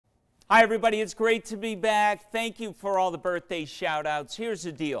Hi, everybody. It's great to be back. Thank you for all the birthday shout-outs. Here's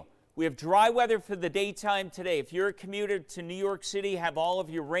the deal. We have dry weather for the daytime today. If you're a commuter to New York City, have all of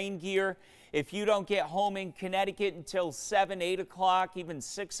your rain gear. If you don't get home in Connecticut until 7, 8 o'clock, even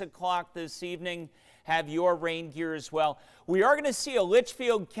 6 o'clock this evening, have your rain gear as well. We are going to see a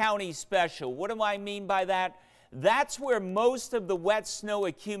Litchfield County special. What do I mean by that? That's where most of the wet snow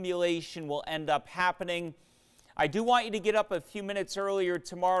accumulation will end up happening. I do want you to get up a few minutes earlier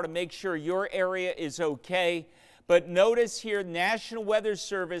tomorrow to make sure your area is okay. But notice here, National Weather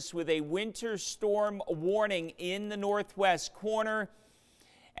Service with a winter storm warning in the northwest corner.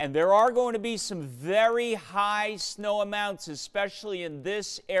 And there are going to be some very high snow amounts, especially in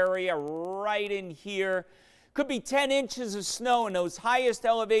this area right in here. Could be 10 inches of snow in those highest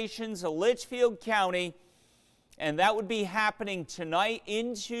elevations of Litchfield County. And that would be happening tonight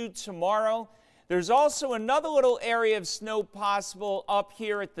into tomorrow. There's also another little area of snow possible up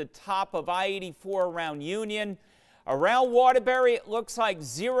here at the top of I-84 around Union. Around Waterbury, it looks like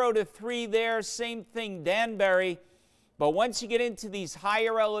 0 to 3 there. Same thing, Danbury. But once you get into these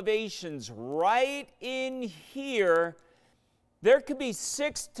higher elevations, right in here, there could be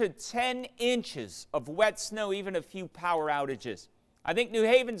 6 to 10 inches of wet snow, even a few power outages. I think New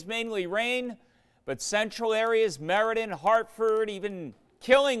Haven's mainly rain, but central areas, Meriden, Hartford, even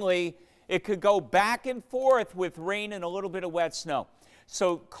Killingly, it could go back and forth with rain and a little bit of wet snow.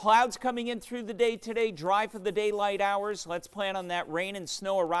 So clouds coming in through the day today, dry for the daylight hours. Let's plan on that rain and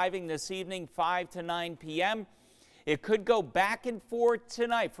snow arriving this evening, 5 to 9 p.m. It could go back and forth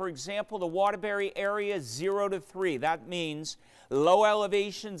tonight. For example, the Waterbury area, 0 to 3. That means low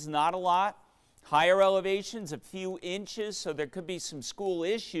elevations, not a lot. Higher elevations, a few inches. So there could be some school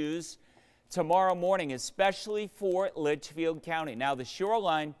issues tomorrow morning, especially for Litchfield County. Now, the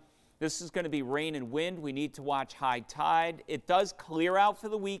shoreline, this is going to be rain and wind. We need to watch high tide. It does clear out for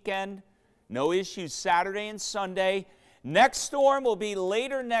the weekend. No issues Saturday and Sunday. Next storm will be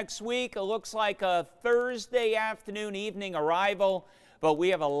later next week. It looks like a Thursday afternoon, evening arrival, but we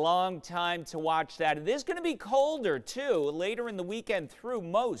have a long time to watch that. It is going to be colder, too, later in the weekend through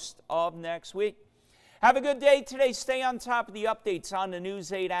most of next week. Have a good day today. Stay on top of the updates on the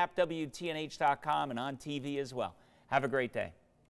News 8 app, WTNH.com, and on TV as well. Have a great day.